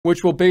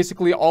which will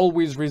basically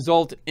always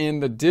result in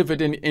the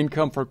dividend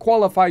income for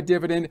qualified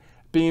dividend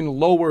being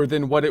lower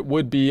than what it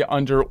would be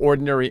under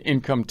ordinary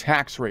income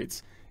tax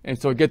rates. And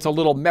so it gets a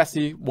little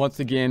messy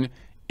once again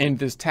in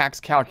this tax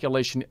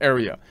calculation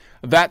area.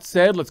 That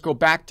said, let's go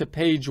back to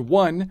page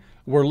 1.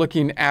 We're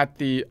looking at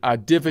the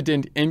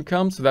dividend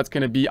income. So that's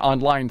going to be on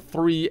line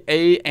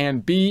 3A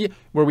and B,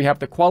 where we have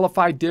the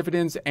qualified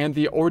dividends and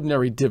the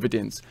ordinary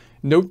dividends.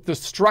 Note the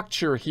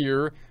structure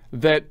here,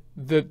 that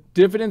the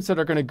dividends that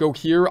are going to go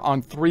here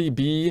on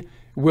 3B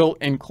will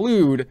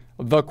include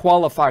the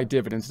qualified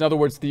dividends. In other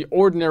words, the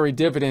ordinary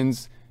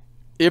dividends,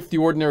 if the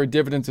ordinary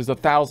dividends is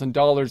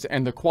 $1,000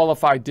 and the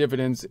qualified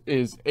dividends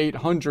is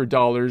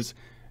 $800,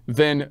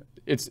 then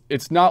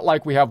it's not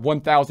like we have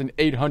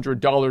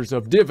 $1,800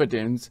 of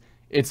dividends.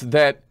 It's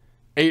that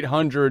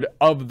 800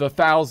 of the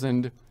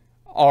 1,000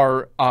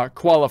 are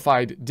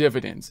qualified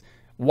dividends.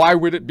 Why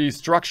would it be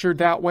structured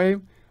that way?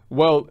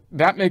 Well,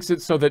 that makes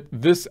it so that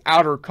this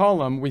outer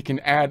column we can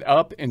add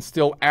up and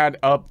still add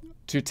up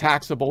to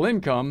taxable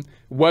income,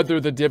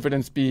 whether the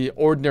dividends be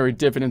ordinary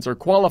dividends or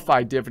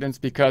qualified dividends,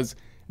 because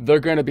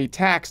they're going to be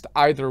taxed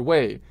either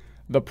way.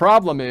 The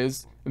problem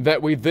is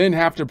that we then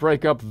have to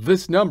break up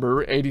this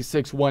number,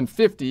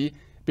 86,150,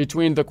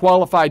 between the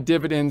qualified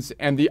dividends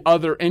and the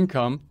other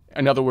income.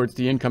 In other words,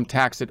 the income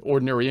taxed at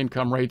ordinary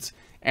income rates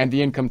and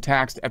the income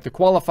taxed at the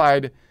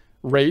qualified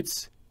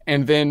rates,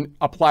 and then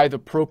apply the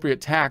appropriate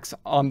tax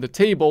on the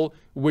table,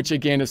 which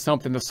again is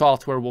something the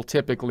software will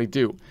typically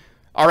do.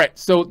 All right,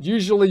 so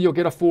usually you'll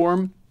get a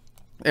form.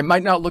 It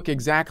might not look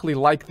exactly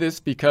like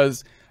this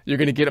because you're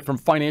going to get it from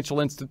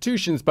financial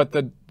institutions, but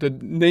the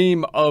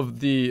name of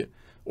the,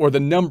 or the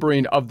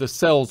numbering of the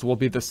cells will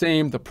be the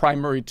same. The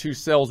primary two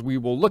cells we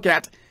will look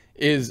at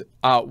is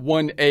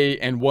 1A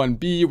and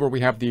 1B, where we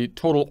have the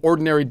total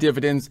ordinary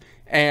dividends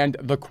and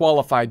the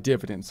qualified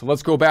dividends. So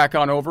let's go back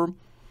on over.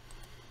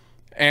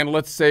 And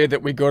let's say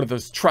that we go to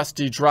this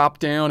trustee drop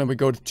down and we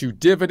go to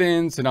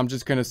dividends. And I'm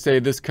just going to say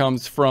this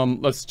comes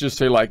from, let's just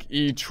say like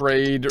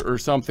E-Trade or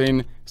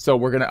something. So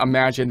we're going to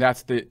imagine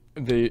that's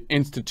the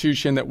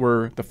institution that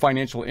the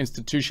financial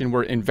institution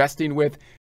we're investing with.